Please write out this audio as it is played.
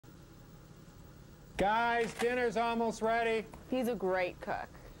Guys, dinner's almost ready. He's a great cook.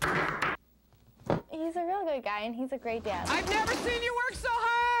 He's a real good guy, and he's a great dad. I've never seen you work so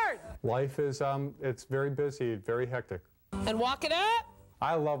hard! Life is, it's very busy, very hectic. And walk it up?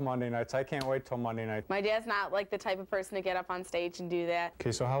 I love Monday nights. I can't wait till Monday night. My dad's not like the type of person to get up on stage and do that.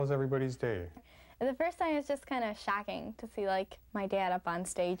 Okay, so how was everybody's day? The first time it was just kind of shocking to see, like, my dad up on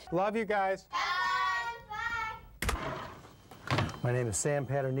stage. Love you guys. Bye. My name is Sam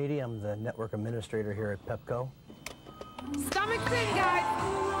Paterniti. I'm the network administrator here at Pepco. Stomachs in, guys!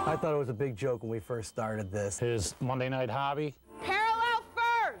 I thought it was a big joke when we first started this. His Monday night hobby. Parallel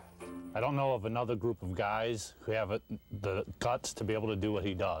first! I don't know of another group of guys who have the guts to be able to do what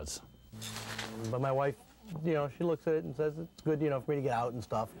he does. But my wife, you know, she looks at it and says it's good, you know, for me to get out and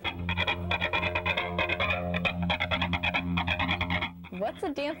stuff. What's a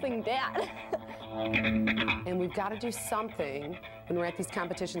dancing dad? And we've got to do something when we're at these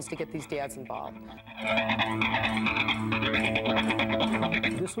competitions to get these dads involved.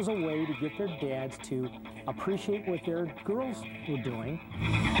 This was a way to get their dads to appreciate what their girls were doing.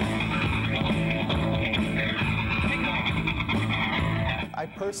 I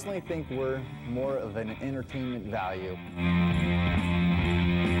personally think we're more of an entertainment value.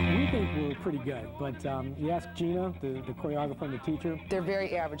 We think we're pretty good, but you ask Gina, the choreographer and the teacher. They're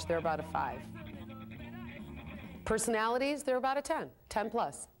very average. They're about a 5. Personalities, they're about a 10, 10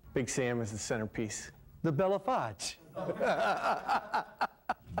 plus. Big Sam is the centerpiece. The Bella Fudge.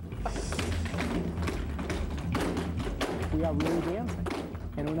 We are really dancing,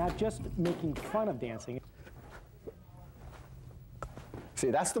 and we're not just making fun of dancing.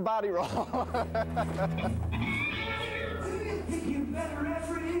 See, that's the body roll.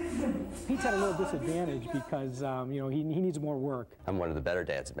 Pete's at a little disadvantage because you know, he needs more work. I'm one of the better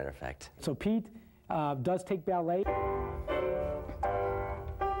dads, as a matter of fact. So Pete does take ballet.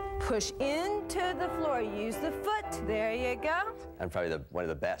 Push into the floor, use the foot, there you go. I'm probably one of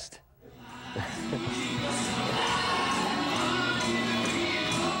the best.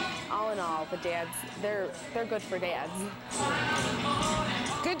 All in all, the dads, they're good for dads.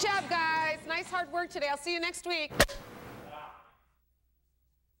 Good job, guys. Nice hard work today. I'll see you next week.